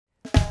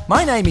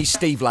My name is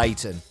Steve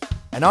Layton,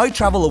 and I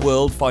travel the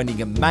world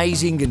finding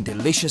amazing and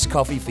delicious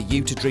coffee for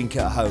you to drink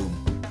at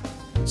home.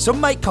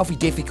 Some make coffee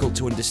difficult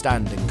to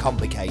understand and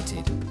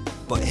complicated,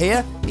 but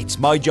here it's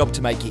my job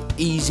to make it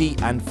easy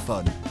and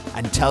fun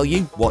and tell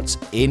you what's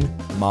in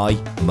my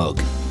mug.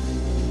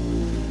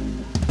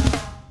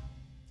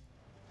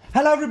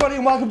 Hello everybody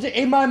and welcome to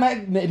In My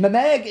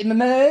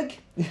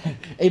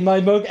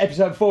Mug,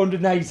 episode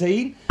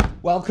 418.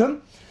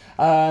 Welcome.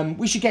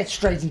 We should get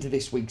straight into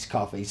this week's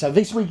coffee. So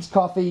this week's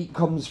coffee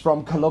comes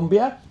from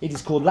Colombia. It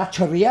is called La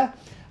Chorrilla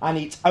and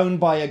it's owned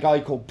by a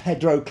guy called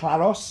Pedro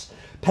Claros.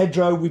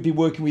 Pedro we've been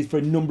working with for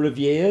a number of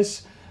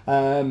years.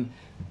 A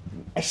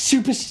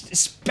super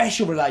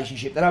special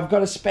relationship that I've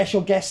got a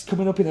special guest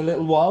coming up in a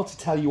little while to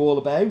tell you all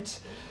about.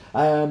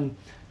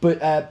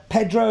 But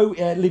Pedro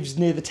lives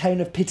near the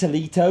town of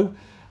Pitalito,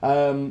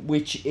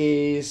 which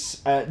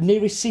is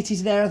nearest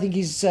cities there I think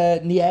is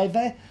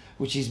Nieve,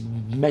 which is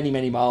many,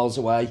 many miles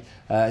away.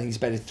 I think it's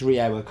about a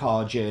 3-hour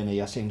car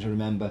journey, I seem to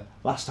remember,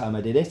 last time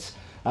I did it.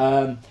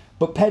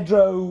 But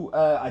Pedro,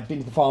 I've been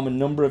to the farm a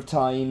number of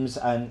times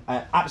and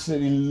I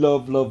absolutely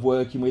love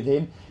working with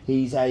him.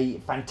 He's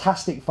a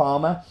fantastic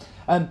farmer.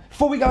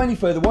 Before we go any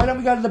further, why don't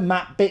we go to the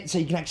map bit so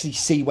you can actually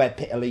see where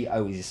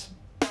Pitalito is.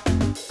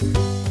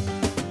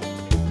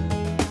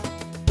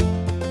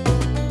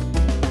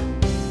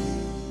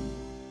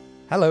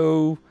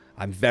 Hello.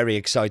 I'm very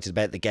excited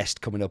about the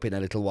guest coming up in a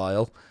little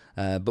while.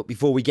 But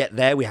before we get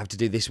there, we have to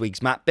do this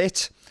week's map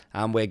bit.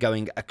 And we're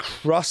going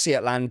across the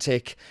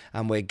Atlantic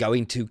and we're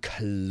going to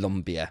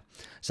Colombia.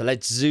 So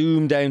let's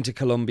zoom down to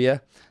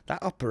Colombia.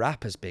 That upper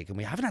app is big and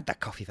we haven't had that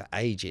coffee for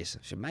ages.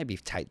 I should maybe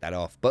take that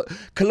off. But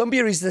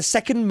Colombia is the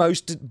second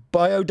most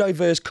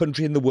biodiverse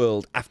country in the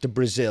world after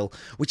Brazil,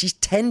 which is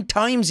 10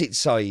 times its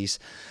size.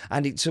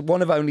 And it's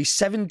one of only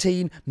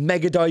 17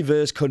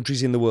 megadiverse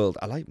countries in the world.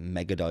 I like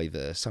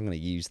megadiverse, so I'm going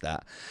to use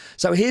that.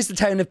 So here's the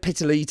town of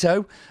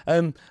Pitalito.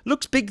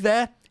 Looks big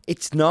there.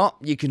 It's not.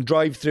 You can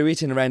drive through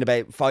it in around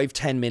about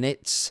 5-10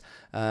 minutes.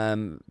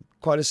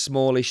 Quite a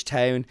smallish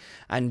town,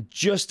 and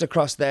just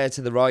across there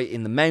to the right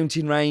in the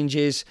mountain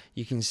ranges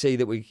you can see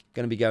that we're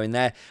going to be going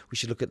there. We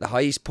should look at the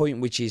highest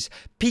point, which is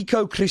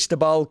Pico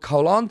Cristobal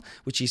Colon,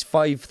 which is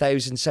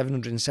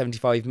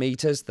 5,775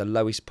 meters. The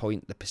lowest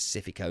point, the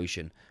Pacific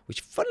Ocean,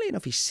 which funnily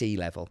enough is sea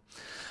level.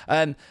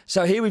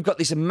 So here we've got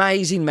this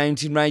amazing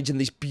mountain range and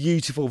this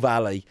beautiful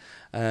valley.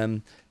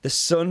 The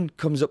sun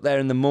comes up there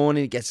in the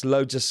morning, it gets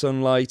loads of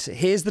sunlight.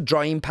 Here's the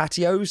drying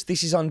patios.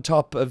 This is on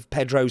top of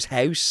Pedro's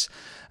house.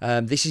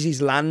 This is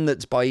his land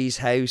that's by his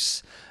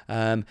house.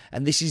 And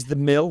this is the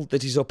mill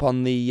that is up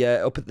on the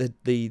up at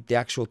the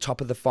actual top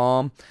of the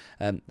farm.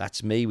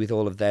 That's me with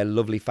all of their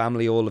lovely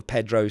family, all of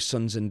Pedro's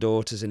sons and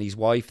daughters and his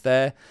wife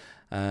there.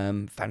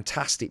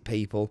 Fantastic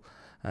people.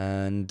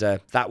 And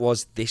that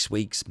was this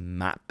week's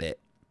map bit.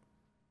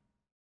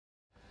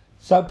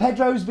 So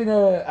Pedro's been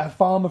a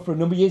farmer for a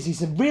number of years.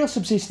 He's a real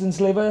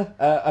subsistence liver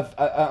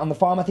on the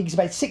farm. I think it's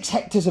about 6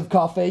 hectares of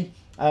coffee.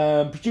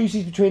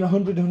 Produces between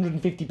 100 and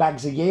 150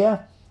 bags a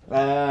year.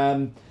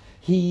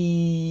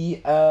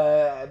 He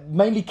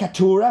mainly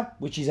Caturra,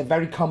 which is a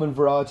very common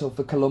varietal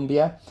for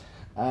Colombia.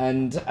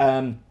 And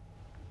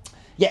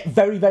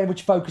very, very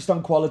much focused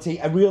on quality.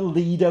 A real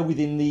leader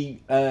within the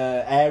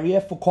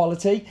area for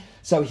quality.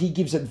 So he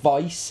gives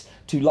advice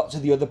to lots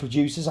of the other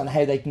producers on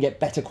how they can get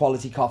better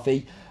quality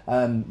coffee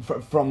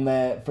from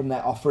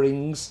their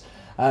offerings.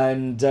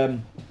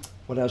 And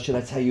what else should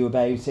I tell you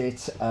about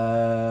it?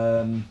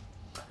 I'm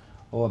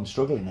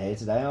struggling here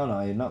today, aren't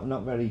I?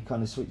 Not very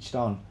kind of switched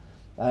on.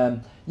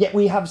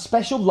 We have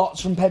special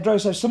lots from Pedro.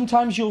 So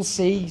sometimes you'll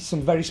see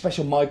some very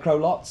special micro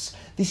lots.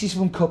 This is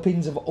from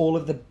cuppings of all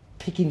of the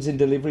pickings and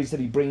deliveries that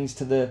he brings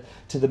to the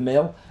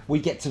mill. We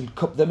get to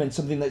cup them, and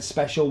something that's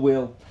special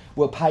we'll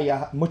pay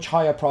a much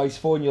higher price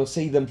for, and you'll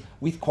see them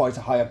with quite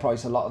a higher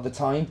price a lot of the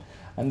time.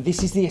 And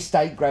this is the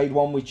estate grade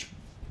one, which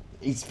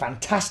is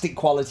fantastic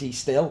quality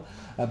still,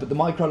 but the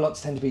micro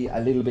lots tend to be a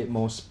little bit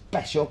more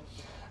special.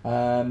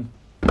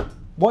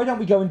 Why don't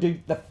we go and do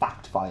the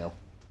fact file?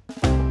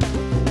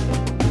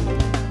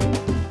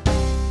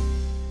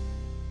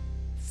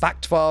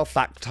 Fact file,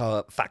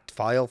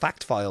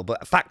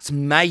 but facts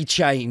may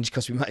change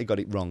because we might have got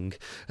it wrong.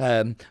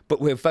 But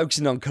we're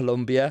focusing on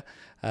Colombia.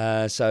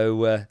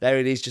 So there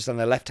it is, just on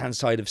the left-hand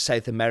side of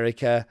South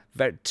America.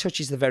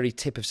 Touches the very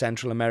tip of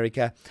Central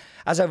America.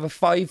 Has over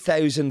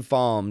 5,000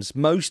 farms,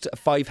 most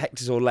 5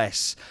 hectares or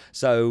less.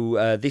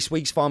 So this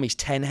week's farm is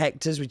 10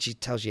 hectares, which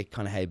tells you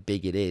kind of how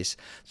big it is.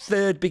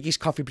 3rd biggest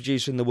coffee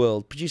producer in the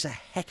world. Produce a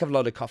heck of a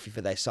lot of coffee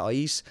for their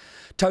size.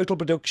 Total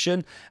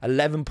production,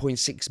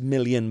 11.6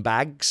 million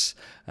bags.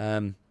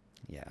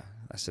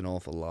 That's an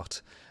awful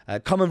lot.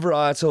 Common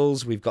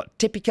varietals, we've got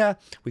Typica,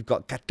 we've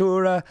got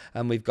Caturra,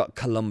 and we've got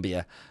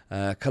Columbia.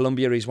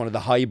 Columbia is one of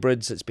the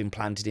hybrids that's been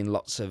planted in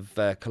lots of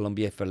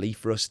Columbia for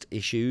leaf rust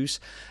issues.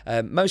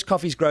 Most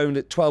coffee's grown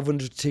at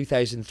 1,200 to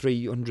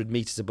 2,300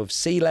 metres above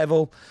sea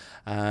level.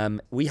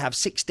 We have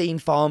 16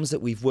 farms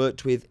that we've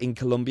worked with in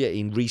Colombia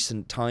in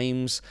recent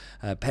times.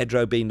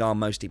 Pedro being our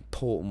most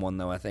important one,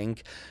 though, I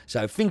think.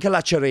 So Finca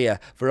La Chorrilla,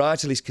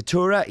 varietal is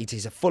Caturra. It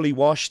is a fully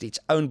washed. It's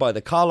owned by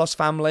the Carlos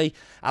family.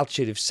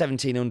 Altitude of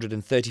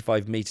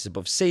 1,735 metres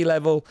above sea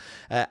level.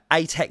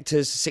 8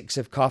 hectares, 6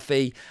 of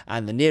coffee.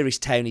 And the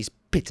nearest town is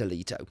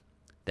Pitalito.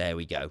 There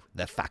we go,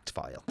 the fact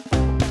file.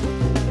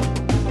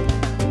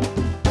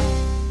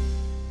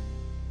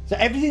 So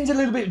everything's a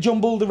little bit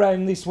jumbled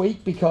around this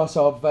week because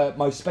of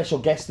my special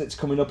guest that's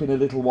coming up in a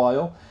little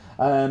while.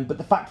 But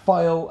the fact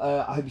file,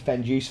 I hope you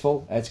found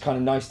useful. It's kind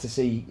of nice to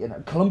see,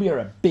 Colombia are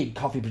a big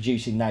coffee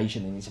producing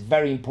nation and it's a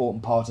very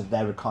important part of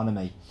their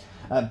economy.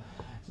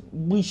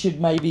 We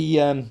should maybe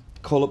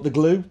call up the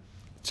glue.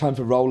 Time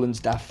for Roland's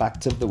Daft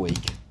Fact of the Week.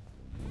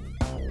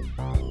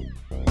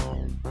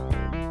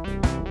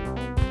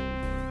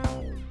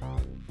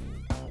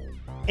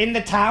 In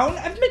the town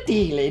of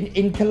Medellin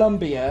in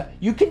Colombia,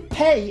 you can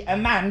pay a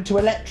man to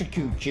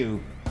electrocute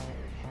you.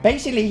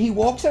 Basically, he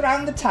walks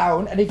around the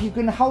town, and if you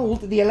can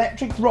hold the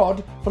electric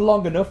rod for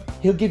long enough,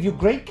 he'll give you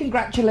great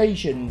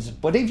congratulations.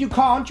 But if you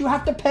can't, you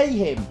have to pay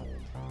him.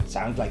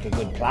 Sounds like a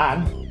good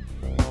plan.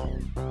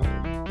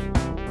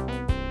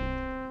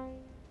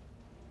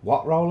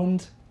 What,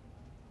 Roland?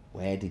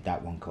 Where did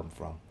that one come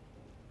from?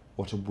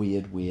 What a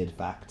weird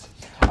fact.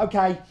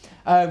 Okay,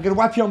 I'm going to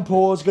whap you on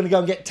pause. Going to go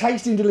and get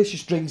tasting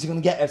delicious drinks. I'm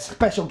going to get a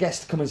special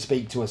guest to come and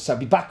speak to us. So I'll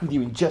be back with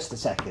you in just a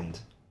second.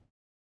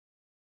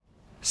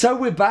 So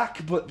we're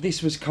back, but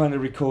this was kind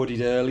of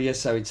recorded earlier,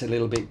 so it's a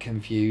little bit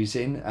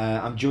confusing.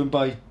 I'm joined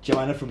by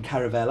Joanna from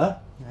Caravella.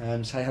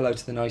 Say hello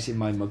to the nice in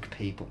my mug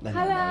people. They're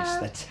not nice,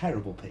 they're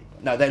terrible people.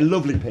 No, they're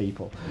lovely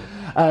people.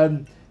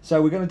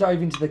 So we're going to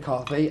dive into the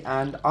coffee,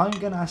 and I'm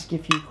going to ask you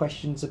a few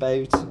questions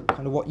about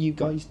kind of what you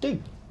guys do.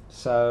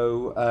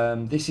 So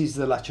this is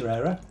the La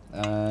Chorrilla.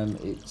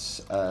 It's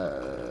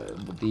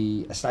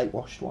the estate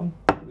washed one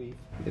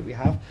that we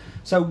have.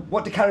 So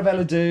what do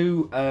Caravella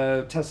do?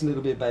 Tell us a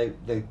little bit about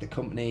the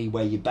company,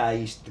 where you're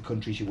based, the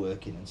countries you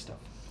work in and stuff.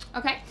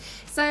 Okay,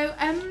 so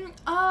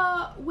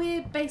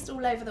we're based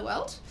all over the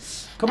world.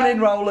 Come in,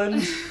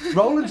 Roland.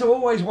 Roland's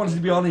always wanted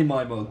to be on in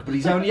my mug, but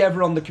he's only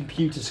ever on the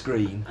computer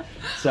screen.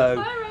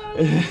 So. Hi,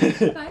 Roland.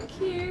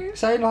 Thank you.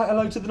 Saying like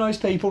hello to the nice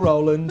people,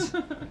 Roland.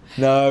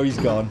 No, he's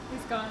gone.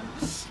 He's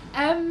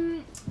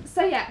gone.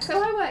 So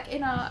I work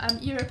in our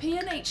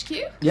European HQ.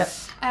 Yep.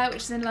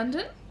 Which is in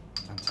London.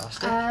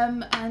 Fantastic.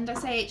 And I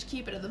say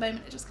HQ, but at the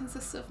moment it just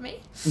consists of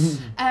me.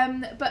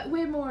 But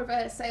we're more of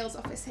a sales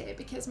office here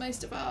because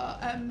most of our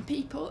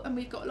people, and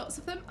we've got lots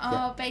of them,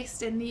 are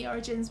based in the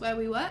origins where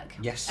we work.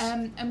 Yes.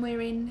 And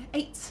we're in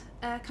 8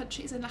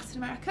 countries in Latin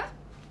America.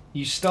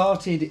 You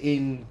started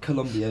in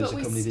Colombia as a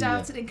company, didn't you? But we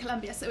started in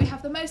Colombia, so we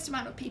have the most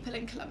amount of people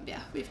in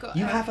Colombia. We've got.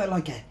 You have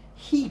a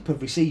heap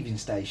of receiving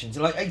stations.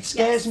 Like it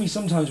scares me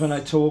sometimes when I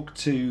talk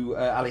to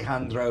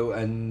Alejandro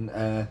and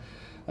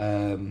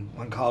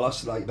Juan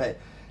Carlos, about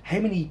how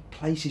many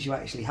places you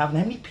actually have and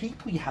how many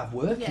people you have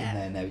working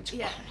there now. It's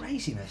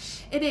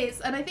craziness. It is,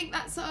 and I think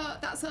that's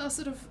our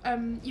sort of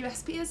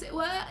USP, as it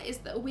were, is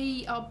that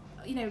we are,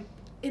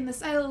 in the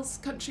sales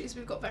countries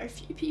we've got very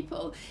few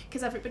people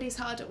because everybody's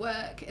hard at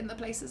work in the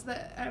places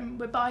that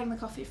we're buying the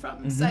coffee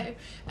from. Mm-hmm.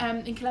 So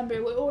in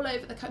Colombia we're all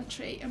over the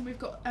country and we've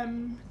got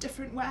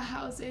different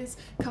warehouses,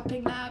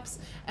 cupping labs,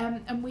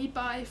 and we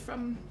buy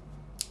from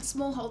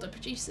smallholder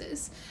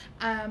producers.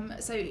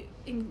 So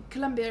in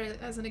Colombia,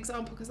 as an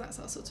example, because that's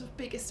our sort of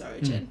biggest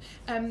origin,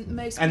 and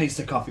it's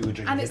the coffee we're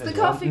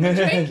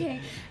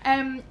drinking.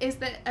 Is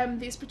that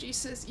these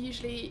producers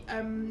usually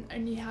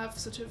only have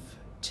sort of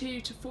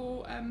 2 to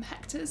 4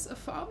 hectares of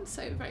farm,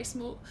 so very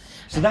small.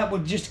 So that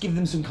would, just give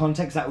them some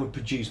context, that would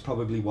produce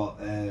probably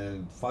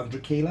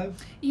 500 kilo?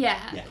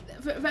 Yeah.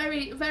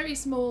 Very, very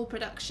small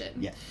production.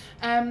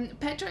 Yeah.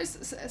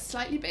 Pedro's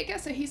slightly bigger,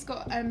 so he's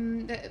got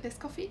this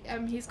coffee.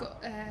 He's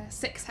got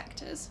 6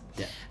 hectares.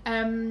 Yeah.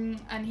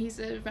 And he's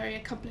a very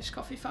accomplished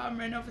coffee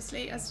farmer, and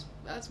obviously, as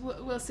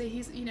we'll see,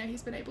 he's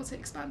been able to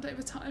expand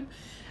over time.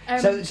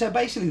 So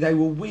basically, they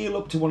will wheel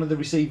up to one of the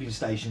receiving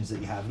stations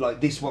that you have,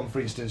 like this one, for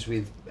instance,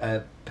 with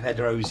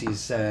Pedro's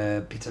is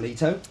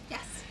Pitalito.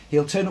 Yes.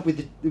 He'll turn up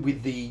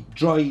with the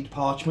dried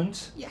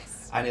parchment.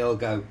 Yes. And he'll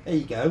go, there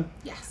you go.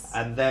 Yes.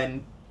 And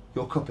then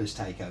your cuppers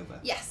take over.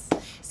 Yes.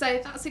 So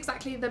that's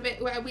exactly the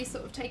bit where we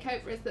sort of take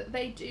over, is that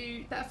they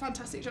do that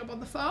fantastic job on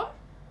the farm.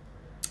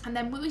 And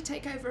then we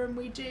take over and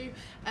we do,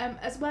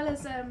 as well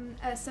as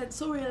a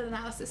sensorial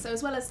analysis, so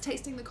as well as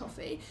tasting the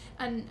coffee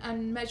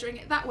and measuring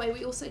it that way,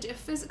 we also do a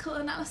physical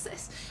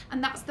analysis.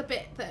 And that's the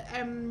bit that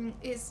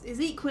is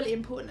equally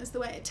important as the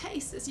way it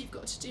tastes, as you've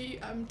got to do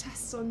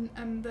tests on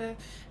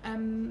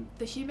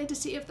the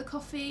humidity of the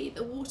coffee,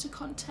 the water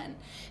content,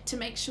 to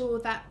make sure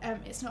that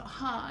it's not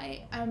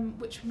high,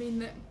 which would mean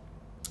that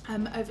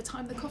over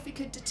time the coffee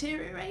could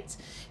deteriorate.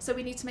 So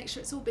we need to make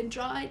sure it's all been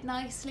dried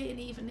nicely and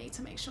evenly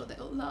to make sure that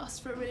it'll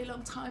last for a really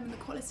long time and the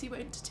quality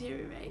won't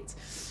deteriorate.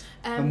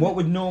 And what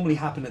would normally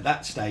happen at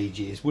that stage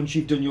is, once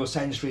you've done your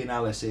sensory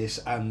analysis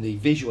and the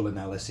visual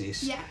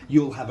analysis,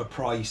 you'll have a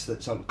price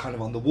that's kind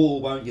of on the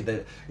wall, won't you?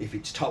 That if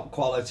it's top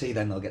quality,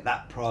 then they'll get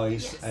that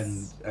price,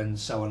 and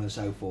so on and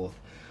so forth.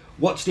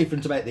 What's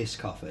different about this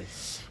coffee?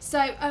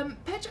 So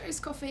Pedro's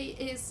coffee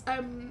is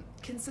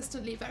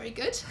consistently very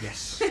good.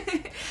 Yes.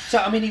 So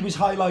I mean, he was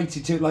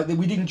highlighted to, like,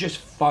 we didn't just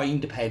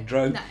find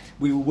Pedro. No.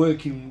 We were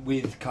working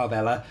with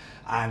Carvela,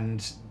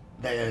 and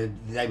they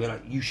were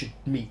like, you should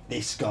meet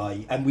this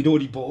guy, and we'd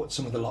already bought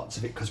some of the lots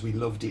of it because we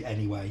loved it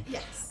anyway.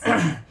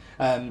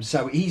 Yes.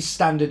 So his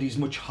standard is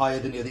much higher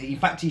than the other. In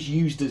fact, he's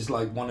used as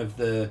like one of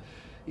the.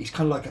 He's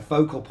kind of like a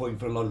focal point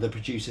for a lot of the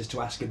producers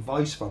to ask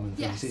advice from and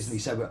things, isn't he?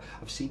 So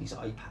I've seen his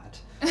iPad.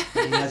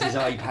 He has his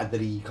iPad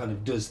that he kind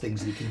of does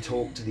things, and he can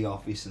talk to the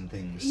office and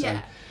things. So,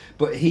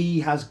 but he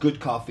has good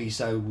coffee,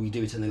 so we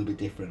do it a little bit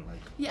differently.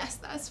 Yes,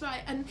 that's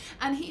right. And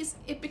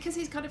because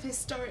he's kind of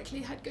historically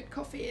had good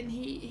coffee, and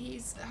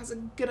he has a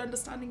good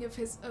understanding of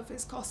his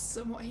costs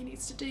and what he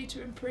needs to do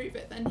to improve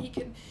it, then he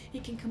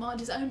can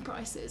command his own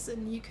prices,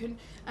 and you can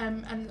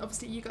and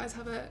obviously you guys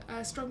have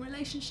a strong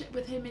relationship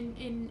with him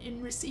in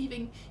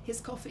receiving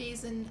his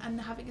coffees and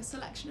having a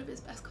selection of his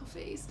best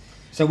coffees.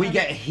 So we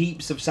get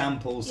heaps of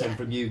samples sent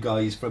from you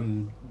guys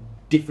from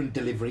different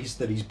deliveries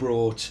that he's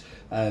brought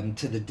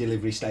to the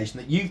delivery station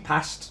that you've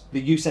passed.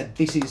 That you said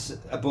this is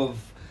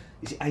above,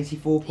 is it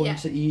 84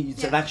 points?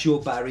 So that's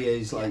your barrier.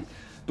 Is like,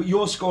 but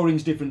your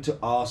scoring's different to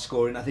our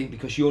scoring, I think,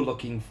 because you're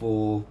looking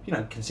for, you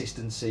know,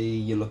 consistency.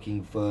 You're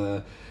looking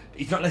for,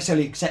 it's not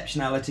necessarily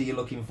exceptionality. You're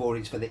looking for,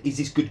 it's for is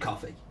this good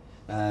coffee?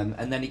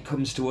 And then it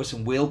comes to us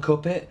and we'll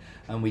cup it,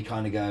 and we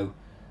kind of go,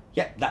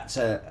 that's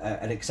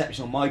an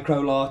exceptional micro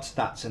lot,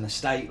 that's an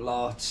estate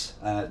lot,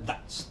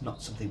 that's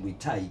not something we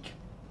take.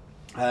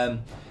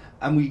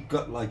 And we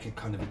got like a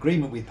kind of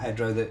agreement with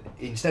Pedro that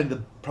instead of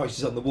the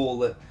prices on the wall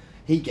that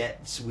he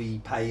gets, we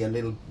pay a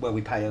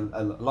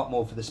lot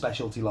more for the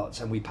specialty lots,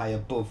 and we pay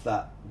above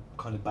that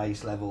kind of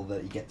base level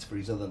that he gets for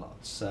his other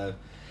lots. So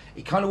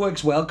it kind of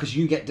works well because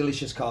you get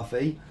delicious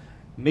coffee.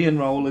 Me and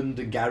Roland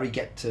and Gary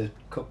get to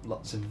cup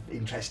lots of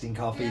interesting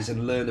coffees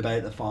and learn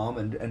about the farm,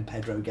 and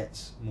Pedro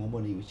gets more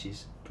money, which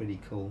is pretty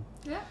cool.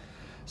 Yeah.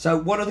 So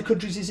what other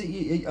countries is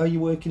it are you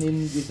working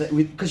in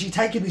with? Because you're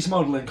taking this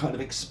model and kind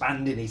of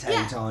expanding it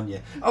out, aren't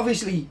you?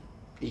 Obviously,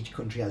 each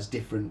country has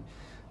different,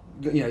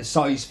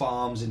 size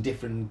farms and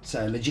different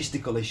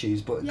logistical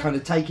issues, but kind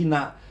of taking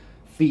that,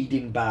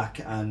 feeding back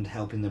and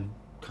helping them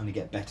kind of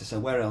get better. So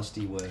where else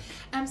do you work?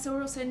 So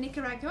we're also in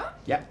Nicaragua,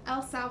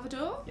 El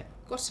Salvador,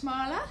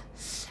 Guatemala,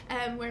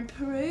 we're in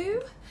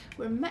Peru,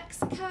 we're in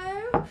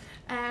Mexico,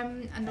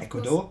 and of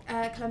Ecuador,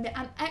 course, Colombia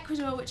and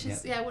Ecuador, which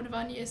is one of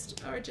our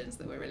newest origins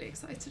that we're really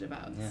excited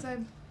about.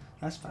 So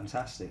that's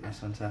fantastic. That's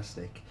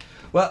fantastic.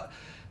 Well,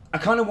 I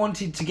kind of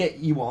wanted to get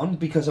you on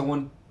because I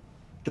want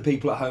the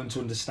people at home to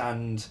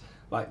understand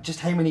like just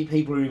how many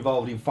people are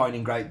involved in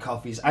finding great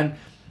coffees. And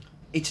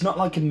it's not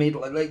like a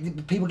middle,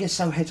 like people get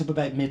so het up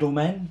about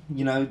middlemen,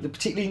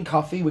 particularly in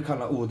coffee. We're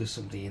kind of like, there's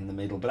something in the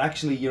middle, but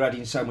actually you're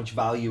adding so much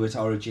value at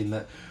origin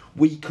that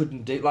we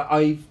couldn't do. Like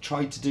I've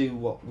tried to do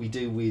what we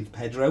do with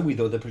Pedro with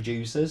other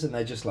producers, and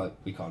they're just like,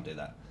 we can't do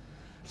that.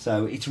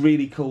 So it's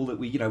really cool that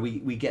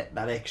we get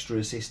that extra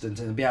assistance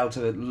and be able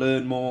to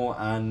learn more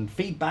and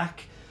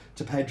feedback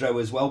to Pedro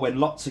as well when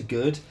lots are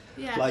good.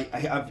 Yeah. Like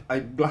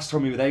I last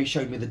time we were there, he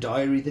showed me the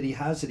diary that he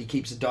has, and he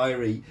keeps a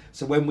diary.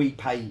 So when we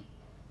pay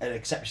an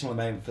exceptional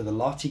amount for the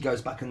lot, he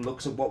goes back and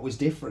looks at what was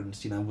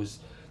different. Was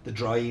the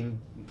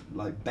drying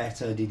like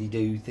better? Did he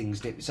do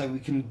things so we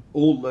can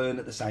all learn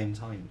at the same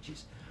time, which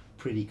is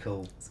pretty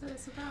cool. So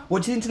it's about.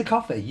 What do you think to the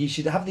coffee? You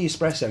should have the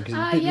espresso because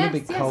it's a little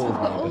bit cold. We've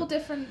got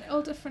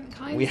all different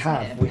kinds. We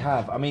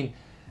have. I mean,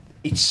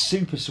 it's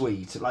super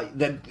sweet. Like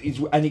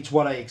it's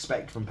what I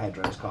expect from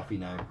Pedro's coffee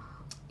now.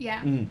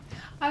 Yeah.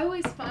 I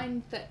always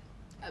find that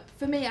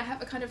for me, I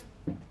have a kind of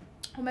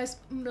almost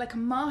like a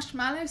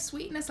marshmallow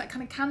sweetness, like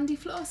kind of candy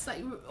floss,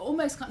 like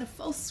almost kind of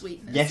false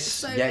sweetness.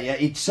 Yes,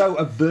 it's so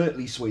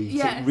overtly sweet.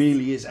 Yes. It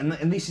really is, and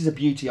this is a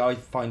beauty I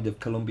find of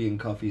Colombian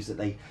coffees, that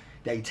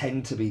they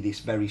tend to be this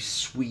very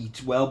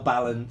sweet, well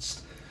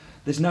balanced.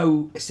 There's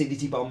no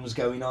acidity bombs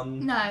going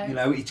on.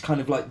 No. It's kind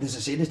of like there's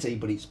acidity,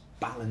 but it's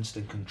balanced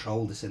and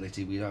controlled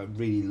acidity, which I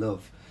really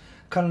love.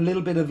 Kind of a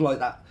little bit of like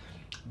that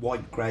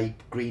white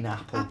grape, green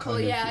apple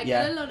kind of. I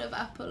get a lot of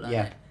apple on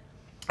it.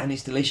 And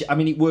it's delicious. I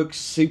mean, it works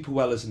super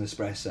well as an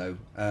espresso.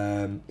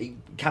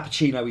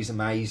 Cappuccino is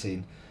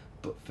amazing,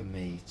 but for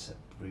me, it's a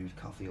brewed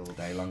coffee all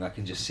day long. I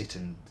can just sit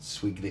and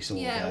swig this all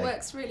day. Yeah, it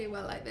works really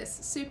well like this.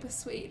 Super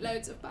sweet,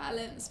 loads of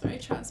balance, very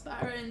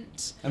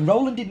transparent. And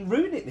Roland didn't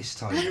ruin it this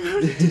time.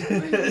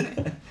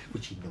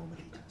 Which he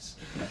normally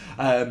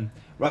does.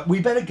 Right,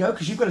 we better go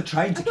because you've got a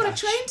train to catch. I've got a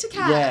train to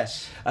catch.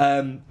 Yes.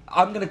 I'm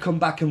going to come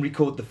back and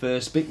record the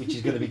first bit, which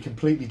is going to be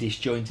completely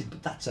disjointed,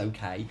 but that's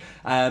okay.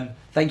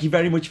 Thank you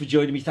very much for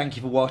joining me. Thank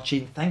you for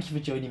watching. Thank you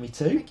for joining me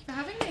too. Thank you for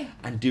having me.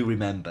 And do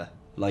remember,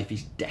 life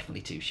is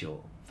definitely too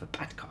short for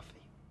bad coffee.